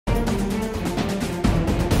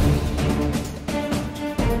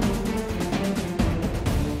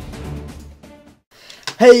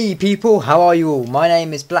Hey people, how are you all? My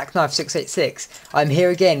name is BlackKnife686. I'm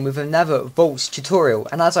here again with another Voltz tutorial,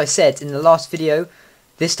 and as I said in the last video,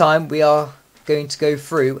 this time we are going to go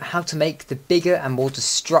through how to make the bigger and more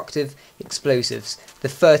destructive explosives. The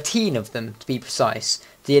 13 of them to be precise.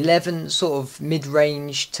 The 11 sort of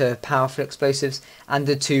mid-range to powerful explosives, and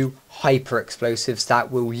the 2 hyper explosives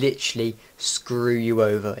that will literally screw you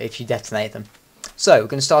over if you detonate them. So we're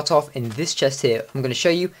going to start off in this chest here. I'm going to show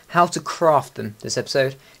you how to craft them this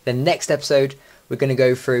episode. Then next episode we're going to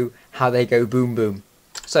go through how they go boom boom.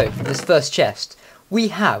 So for this first chest we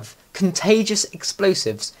have contagious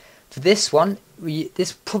explosives. For this one,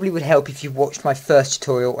 this probably would help if you watched my first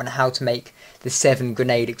tutorial on how to make the 7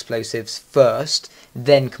 grenade explosives first.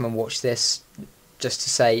 Then come and watch this, just to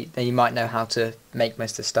say, then you might know how to make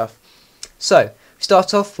most of the stuff. So we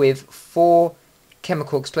start off with 4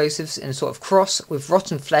 chemical explosives in a sort of cross with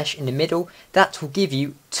rotten flesh in the middle. That will give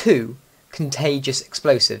you 2 contagious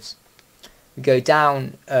explosives. We go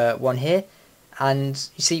down one here, and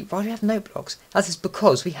you see, why do we have note blocks? That is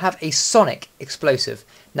because we have a sonic explosive.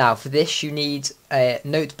 Now for this you need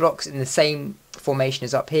note blocks in the same formation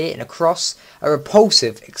as up here in a cross, a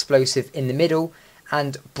repulsive explosive in the middle,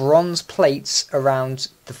 and bronze plates around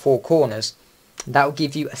the 4 corners. That will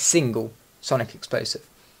give you a single sonic explosive.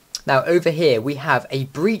 Now over here we have a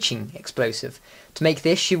breaching explosive. To make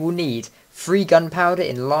this you will need 3 gunpowder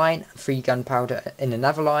in a line, 3 gunpowder in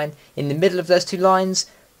another line. In the middle of those 2 lines,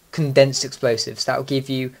 condensed explosives. That will give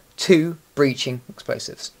you 2 breaching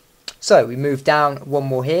explosives. So we move down one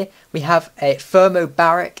more here. We have a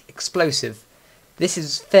thermobaric explosive. This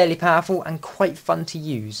is fairly powerful and quite fun to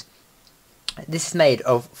use. This is made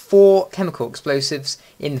of 4 chemical explosives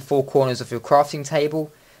in the 4 corners of your crafting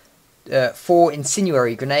table. 4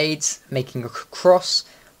 incendiary grenades making a cross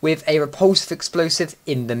with a repulsive explosive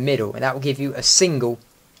in the middle, and that will give you a single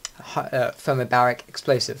thermobaric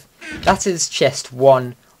explosive. That is chest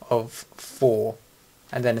 1 of 4,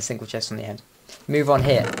 and then a single chest on the end. Move on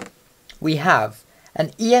here. We have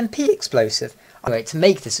an EMP explosive. Anyway, to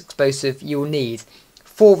make this explosive you will need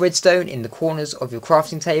 4 redstone in the corners of your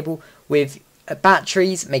crafting table with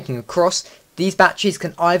batteries making a cross. These batteries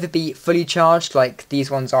can either be fully charged like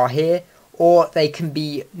these ones are here, or they can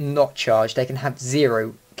be not charged. They can have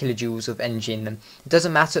 0 kilojoules of energy in them. It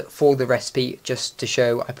doesn't matter for the recipe, just to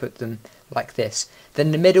show I put them like this. Then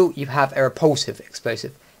in the middle you have a repulsive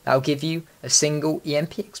explosive. That will give you a single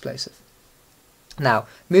EMP explosive. Now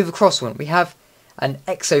move across one. We have an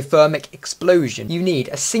exothermic explosion. You need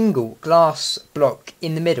a single glass block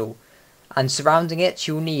in the middle, and surrounding it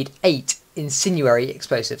you'll need 8 incendiary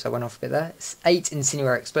explosives. I went off a bit there. It's 8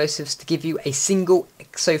 incendiary explosives to give you a single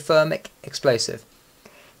exothermic explosive.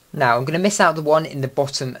 Now I'm going to miss out the one in the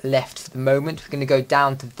bottom left for the moment. We're going to go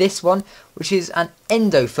down to this one, which is an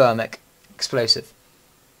endothermic explosive.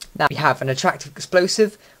 Now we have an attractive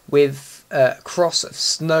explosive with a cross of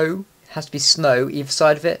snow. It has to be snow either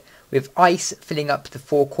side of it, with ice filling up the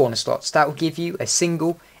 4 corner slots. That will give you a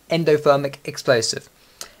single endothermic explosive.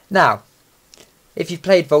 Now if you've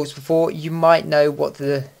played Voltz before, you might know what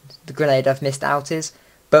the grenade I've missed out is,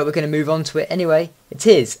 but we're going to move on to it anyway. It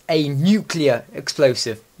is a nuclear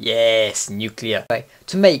explosive. Yes, nuclear. Okay.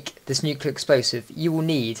 To make this nuclear explosive, you will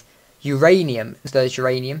need uranium. So there's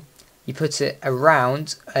uranium. You put it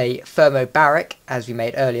around a thermobaric, as we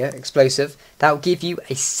made earlier, explosive. That will give you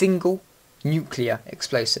a single nuclear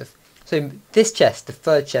explosive. So this chest, the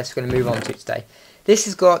third chest we're going to move on to today, this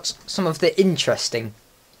has got some of the interesting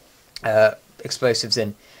explosives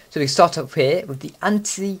in. So we start up here with the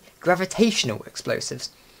anti-gravitational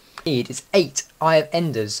explosives. What we need is 8 Eye of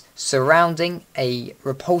Enders surrounding a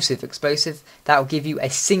repulsive explosive. That will give you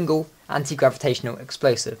a single anti-gravitational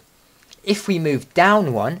explosive. If we move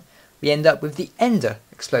down one, we end up with the Ender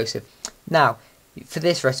explosive. Now for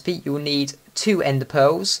this recipe you will need 2 Ender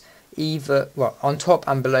pearls, either on top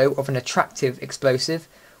and below of an attractive explosive,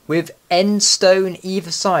 with end stone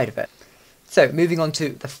either side of it. So moving on to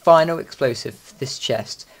the final explosive for this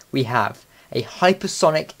chest, we have a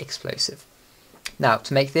hypersonic explosive. Now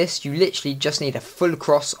to make this you literally just need a full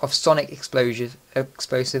cross of sonic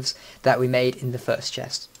explosives that we made in the first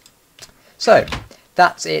chest. So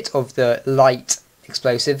that's it of the light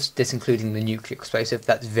explosives, this including the nuclear explosive.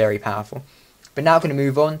 That's very powerful. But now I'm going to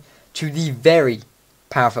move on to the very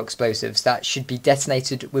powerful explosives that should be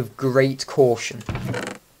detonated with great caution.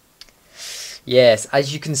 Yes,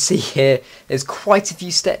 as you can see here, there's quite a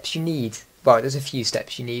few steps you need. Well, there's a few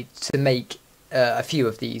steps you need to make a few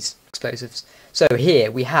of these explosives. So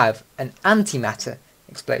here we have an antimatter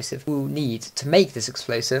explosive. We'll need to make this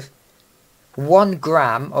explosive 1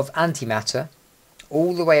 gram of antimatter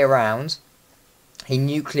all the way around a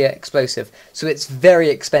nuclear explosive, so it's very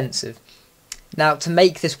expensive. Now, to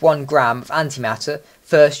make this 1 gram of antimatter,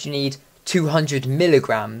 first you need 200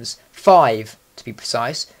 milligrams, 5 to be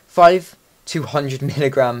precise, 5 200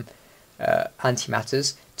 milligram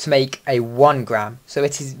antimatters to make a 1 gram. So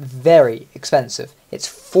it is very expensive. It's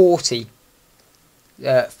 40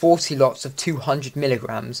 lots of 200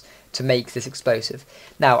 milligrams to make this explosive.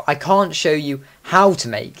 Now, I can't show you how to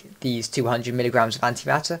make these 200 milligrams of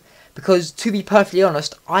antimatter because, to be perfectly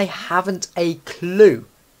honest, I haven't a clue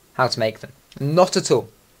how to make them. Not at all.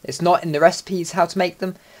 It's not in the recipes how to make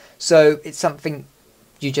them, so it's something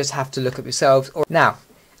you just have to look up yourselves. Now,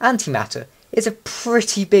 antimatter is a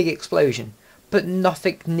pretty big explosion, but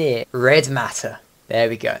nothing near red matter. There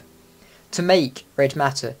we go. To make red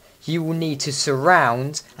matter, you will need to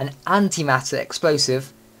surround an antimatter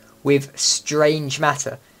explosive with strange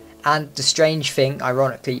matter. And the strange thing,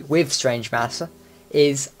 ironically, with strange matter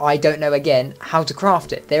is I don't know again how to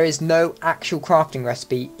craft it. There is no actual crafting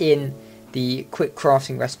recipe in the quick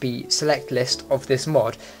crafting recipe select list of this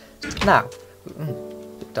mod. Now,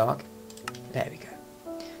 bit dark. There we go.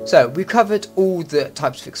 So we've covered all the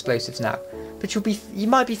types of explosives now, but you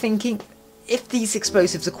might be thinking, if these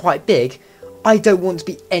explosives are quite big, I don't want to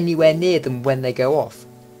be anywhere near them when they go off.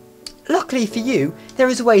 Luckily for you, there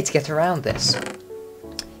is a way to get around this.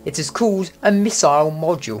 It is called a missile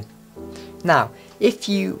module. Now, if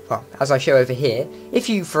you, well, as I show over here, if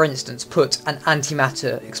you, for instance, put an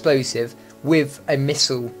antimatter explosive with a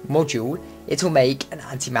missile module, it will make an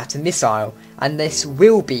antimatter missile, and this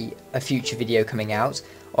will be a future video coming out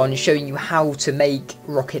on showing you how to make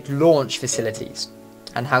rocket launch facilities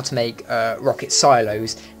and how to make rocket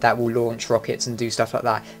silos that will launch rockets and do stuff like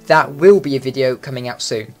that. That will be a video coming out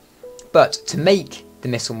soon. But to make the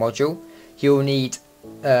missile module, you'll need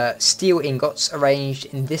steel ingots arranged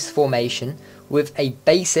in this formation with a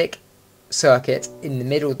basic circuit in the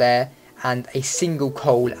middle there and a single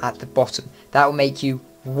coal at the bottom. That will make you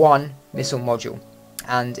 1 missile module,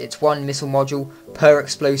 and it's 1 missile module per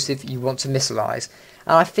explosive you want to missileize.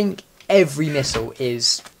 And I think every missile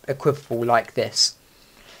is equipable like this.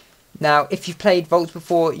 Now, if you've played Voltz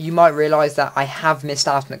before, you might realise that I have missed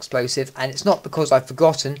out an explosive, and it's not because I've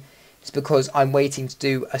forgotten, it's because I'm waiting to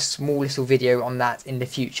do a small little video on that in the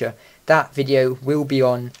future. That video will be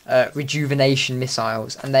on rejuvenation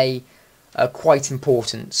missiles, and they are quite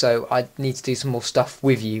important, so I need to do some more stuff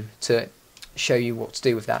with you to show you what to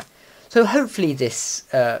do with that. So hopefully this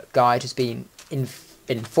guide has been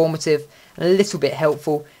informative and a little bit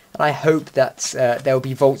helpful, and I hope that there will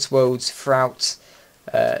be Voltz worlds throughout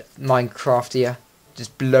Minecraft here,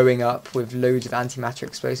 just blowing up with loads of antimatter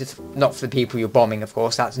explosives. Not for the people you're bombing, of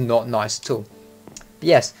course, that's not nice at all. But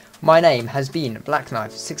yes, my name has been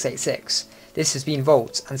BlackKnife686. This has been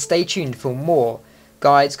Voltz, and stay tuned for more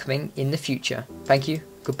guides coming in the future. Thank you,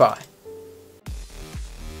 goodbye.